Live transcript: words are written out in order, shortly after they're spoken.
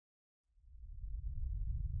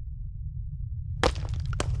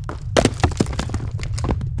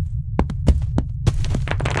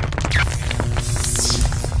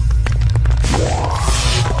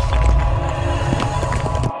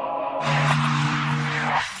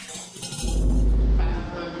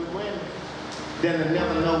than to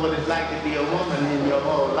never know what it's like to be a woman in your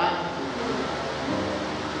whole life.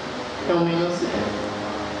 Don't make no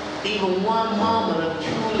sense. Even one moment of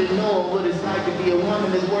truly knowing what it's like to be a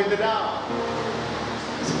woman is worth it all.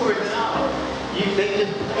 It's worth it all. They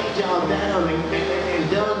just played y'all down and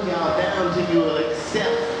dumb y'all down till you will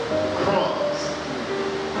accept crumbs.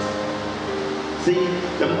 See,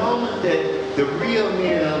 the moment that the real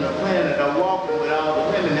men on the planet are walking with all the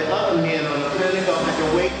women, the other men on the planet gonna have to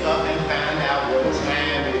wake up and find out what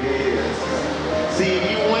time it is. See, if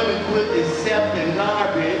you women quit accepting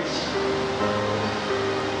garbage,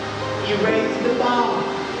 you raise the bar.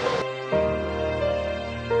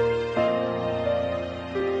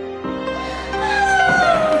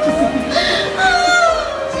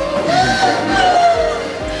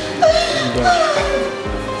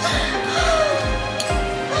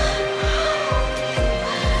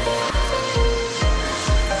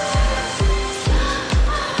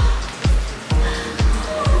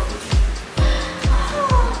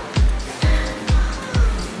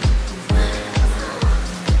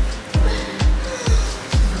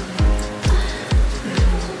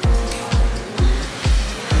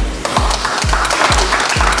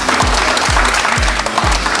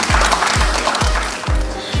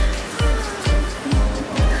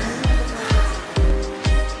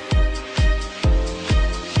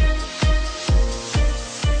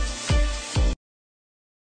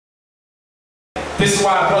 This is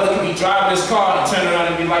why a brother can be driving his car and turn around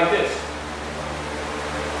and be like this.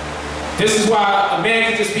 This is why a man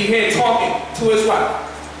can just be here talking to his wife,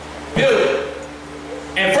 building.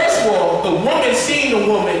 And first of all, the woman seeing the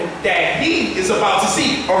woman that he is about to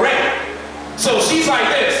see already. So she's like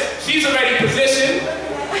this. She's already positioned.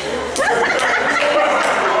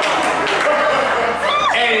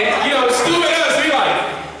 And, you know, stupid us, we like,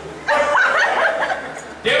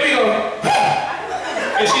 there we go.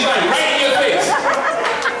 And she's like right in your face.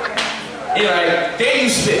 And like, there you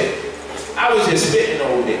spit. I was just spitting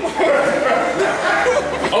all day.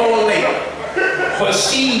 All day. But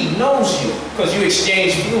she knows you because you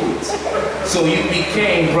exchange fluids. So you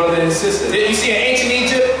became brother and sister. You see in ancient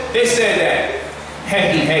Egypt, they said that.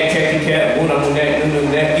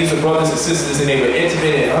 These were brothers and sisters and they were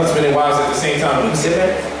intimate and husband and wives at the same time. You said,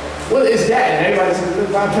 man, what is that? And everybody said,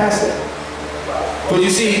 bypass that. But you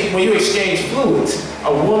see, when you exchange fluids,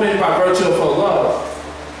 a woman, by virtue of her love,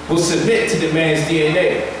 will submit to the man's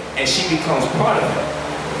DNA, and she becomes part of him,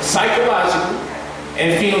 psychologically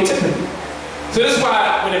and phenotypically. So this is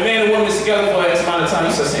why when a man and woman is together for X amount of time,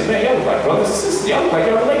 you start saying, man, y'all look like brothers and sisters, y'all look like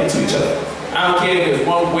y'all related to each other. I don't care if there's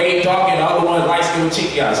one way dark and the other one light skin with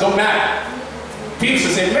cheeky eyes, don't matter. People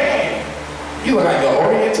should say, man, you look like your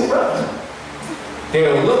Oriental brother.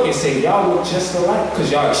 They'll look and say, y'all look just alike because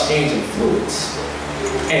y'all exchanging fluids.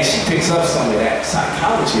 And she picks up some of that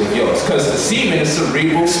psychology of yours because the semen is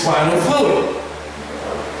cerebral spinal fluid.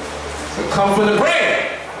 So it comes from the brain.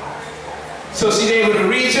 So she's able to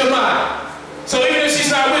read your mind. So even if she's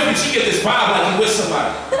not with you, she gets this vibe like you with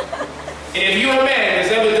somebody. And if you're a man that's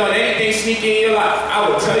ever done anything sneaky in your life, I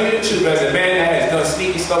will tell you the truth as a man that has done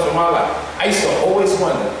sneaky stuff in my life. I used to always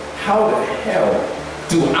wonder, how the hell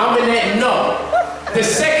do Aminette know? The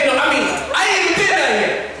second, I mean, I ain't even did that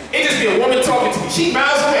yet. It just be a woman talking to me. She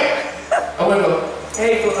miles away. I went,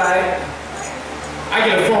 hey, Clyde. I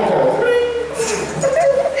get a phone call.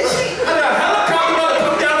 I got a helicopter about to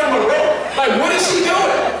come down from a rope. Like, what is she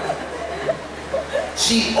doing?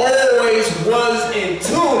 She always was in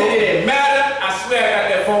tune. It didn't matter. I swear I got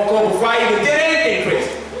that phone call before I even did anything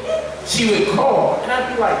crazy. She would call, and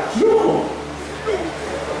I'd be like, yo.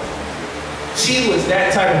 She was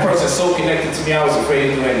that type of person, so connected to me, I was afraid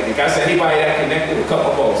to do anything. I said, anybody that connected will cut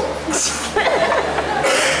my balls off.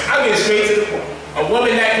 I'll get straight to the point. A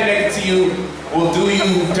woman that connected to you will do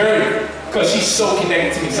you dirty because she's so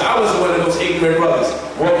connected to me. So I was one of those ignorant brothers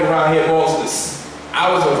walking around here ballsless.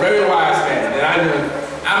 I was a very wise man, and I knew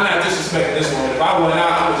I'm not disrespecting this woman. If I went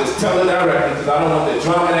out, I would just tell her directly because I don't want the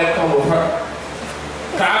drama that comes with her.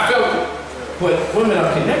 Because I felt it. But women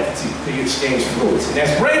are connected to you because you exchange fluids, and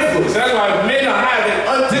that's brain fluids. That's why men are having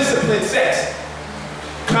undisciplined sex,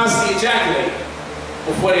 constantly ejaculating.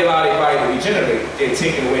 Before they allow their body to regenerate, they're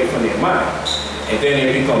taken away from their mind. And then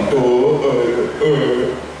they become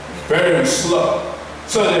very slow.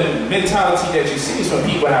 So the mentality that you see is from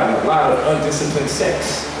people having a lot of undisciplined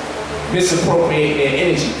sex, misappropriating their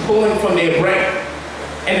energy, pulling from their brain.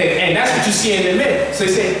 And that's what you see in the men. So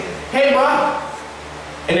they say, hey, ma.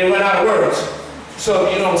 And they run out of words. So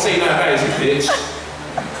if you don't say nothing back, you bitch.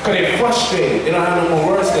 Because they're frustrated. They don't have no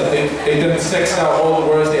more words left. They done sexed out all the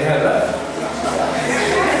words they had left.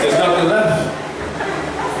 There's nothing left.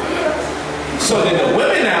 So then the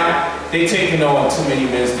women now, they taking on too many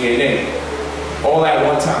men's DNA. All at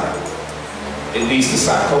one time. It leads to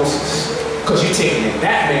psychosis. Because you're taking in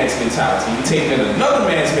that man's mentality, you're taking in another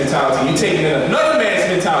man's mentality, you're taking in another man's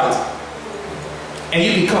mentality. And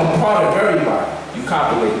you become part of everybody you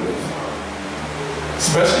copulate with.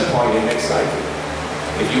 Especially part of your next cycle.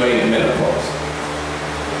 If you ain't in menopause.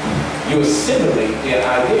 You assimilate their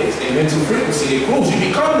ideas, their mental frequency, their grooves. You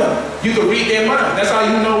become them. You can read their mind. That's how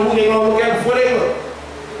you know who they gonna look at before they look.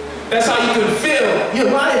 That's how you can feel. You're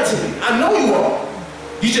lying to me. I know you are.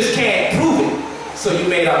 You just can't prove it. So you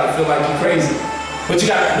made out to feel like you're crazy. But you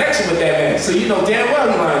got a connection with that man. So you know damn well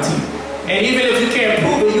you're lying to you. And even if you can't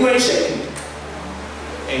prove it, you ain't shaking.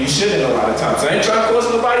 And you shouldn't a lot of times. So I ain't trying to cause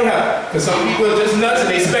nobody out. Because some people are just nuts and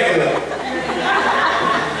they speculate.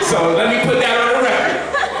 So let me put that on the record.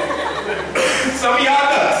 Some of y'all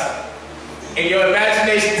nuts. And your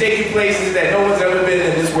imagination taking places that no one's ever been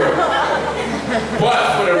in this world. But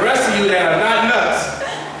for the rest of you that are not nuts,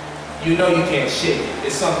 you know you can't shake it.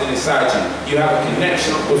 It's something inside you. You have a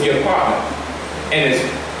connection with your partner. And it's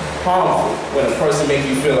harmful when a person makes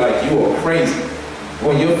you feel like you are crazy.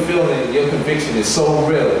 When your feeling, your conviction is so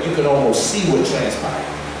real, you can almost see what transpired.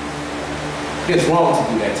 It's wrong to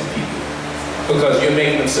do that to people. Because you're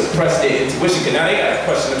making them suppress their intuition. Because now they got to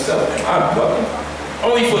question themselves. I'm bugging.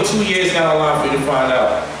 Only for 2 years down the line for you to find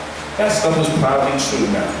out that stuff was probably true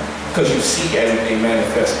now. Because you see everything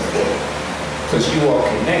manifest before you. Because you are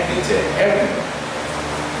connected to everyone.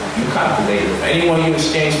 You copulate with anyone you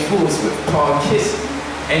exchange fluids with, palm kissing,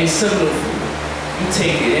 any similar fluid. You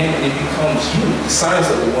take it in and it becomes you. The signs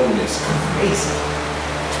of the woman is crazy.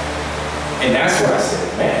 And that's why I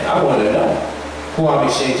said, man, I want to know who I'm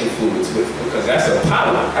exchanging fluids with, because that's a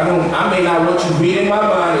power. I may not want you reading my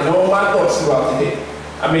mind and knowing my thoughts throughout the day.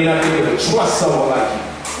 I may not be able to trust someone like you.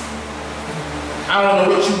 I don't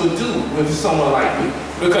know what you would do with someone like me.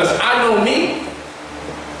 Because I know me.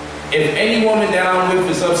 If any woman that I'm with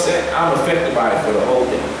is upset, I'm affected by it for the whole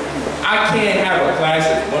day. I can't have a class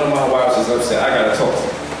if one of my wives is upset. I gotta talk to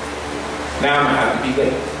her. Now I'm gonna have to be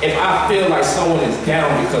late. If I feel like someone is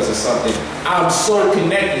down because of something, I'm so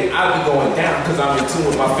connected, I'll be going down because I'm in tune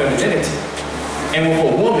with my femininity. And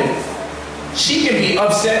with a woman, she can be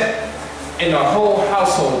upset and the whole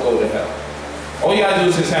household go to hell. All you gotta do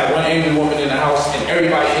is just have one angry woman in the house and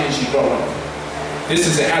everybody's energy growing. This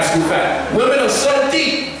is an absolute fact. Women are so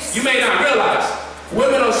deep, you may not realize,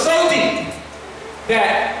 women are so deep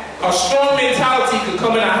that a strong mentality could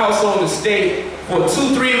come in a household and stay for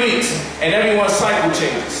 2-3 weeks and everyone's cycle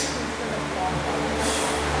changes.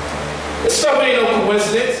 This stuff ain't no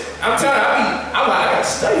coincidence. I'm telling you, I gotta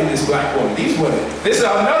study this black woman, these women. This is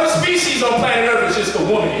another species on planet Earth, it's just a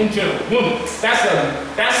woman in general. Woman.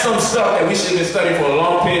 That's some stuff that we should have been studying for a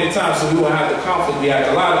long period of time so we won't have the conflict. We had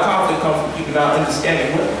a lot of conflict come from people not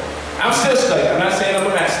understanding women. I'm still studying. I'm not saying I'm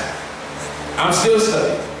a master. I'm still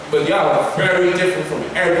studying. But y'all are very different from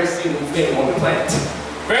every single thing on the planet.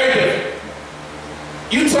 Very different.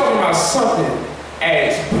 You talking about something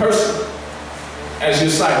as personal as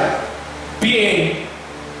your cycle being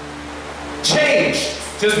changed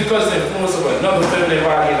just because of the influence of another feminine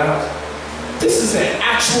body in the house. This is an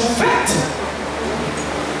actual fact.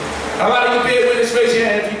 A lot of you bear witness, raise your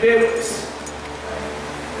hand if you bear witness.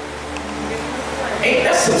 Ain't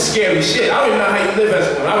that some scary shit? I don't even know how you live as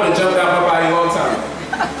a woman. I would have jumped out my body a long time ago.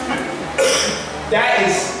 That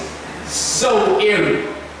is so eerie.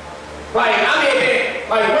 Like, I mean,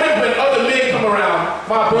 like, what if when other men come around,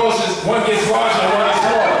 my balls just, one gets larger and one gets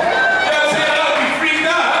smaller? You know what I'm saying? I would be freaked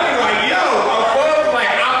out. I'd be like, yo, my balls,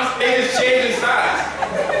 like, they just change in size.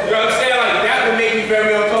 You know what I'm saying? Like, that would make me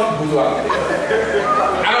very uncomfortable out there.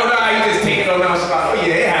 I don't know how you just take it on out spot. Oh,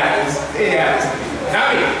 yeah, it happens. It happens.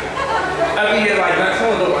 I'd be here like, not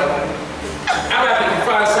telling nobody. I would have to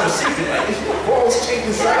confide some secret. Like, is your balls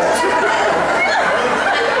changing size?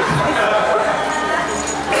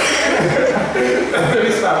 Let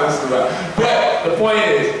me stop this about. But the point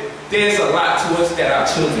is, there's a lot to us that our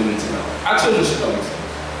children need to know. Our children should know these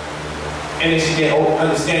things. And they should get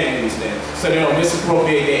understanding these things so they don't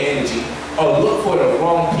misappropriate their energy or look for the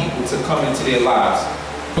wrong people to come into their lives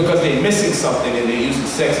because they're missing something and they're using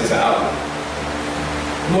sex as an outlet.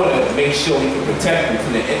 We want to make sure we can protect them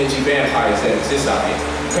from the energy vampires that exist out here.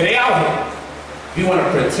 Because they out here. We want to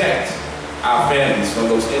protect our families from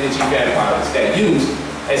those energy vampires that use,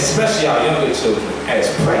 especially our younger children, as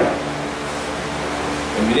prey.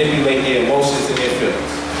 And manipulate their emotions and their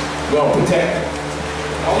feelings. We want to protect them.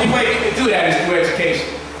 The only way we can do that is through education.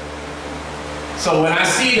 So when I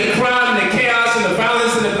see the crime and the chaos and the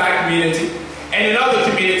violence in the black community, and in other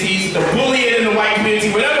communities, the bullying in the white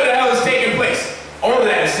community, whatever the hell is taking place, all of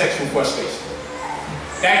that is sexual frustration.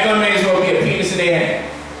 that gun may as well be a penis in their hand.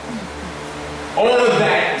 All of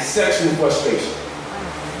that is sexual frustration.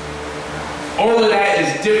 All of that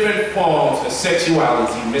is different forms of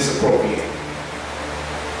sexuality misappropriated.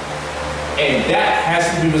 And that has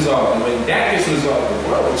to be resolved. And when that gets resolved, the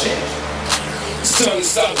world will change. It's time to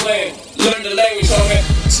stop playing. Learn the language, homie.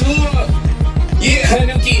 Tour. Yeah, I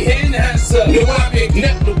know get hand hands up. No, I pick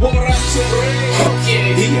up the water out to rain.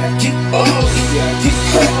 Yeah, keep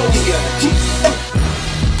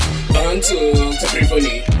until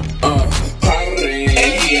Taprifoni. Pare,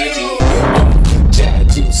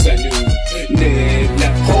 Jatu Sanu. Nebla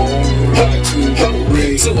home, Hatu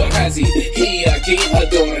Hore. So I has it. Here, get a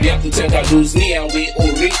door. Yaku Tanka lose near we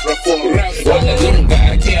or rip reform. Wala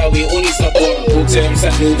Lunga, Kiawi, only support. Putem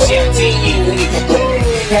Sanu, Siati, only support.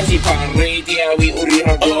 Hati Pare, Diawi, Uri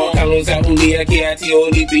Hardor. Kalonza, Ulia, Kiati,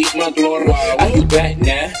 only beat my glory. Are you back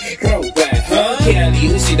now? Roll back, huh? Kiali,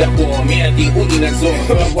 Usi da Boa, Miati, Uni Nazor.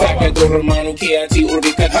 Takador, Romano, Kiati,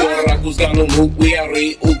 Uri Kator. Rakus Galo, we are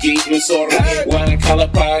Ugi, Nusor. One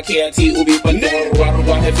Kalapa, Kiati, Ubi Pandor.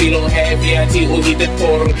 Warwa, Hefilo, Haviati, Ugi the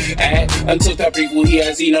Tor. Until Taprifu, he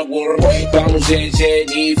has in a war. Vamos, Jeje,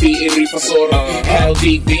 Nifi, Irifasor. How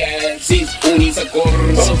deep the ass is Uni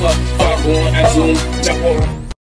Sakor. Sofa, Fagon, Azum, Japor.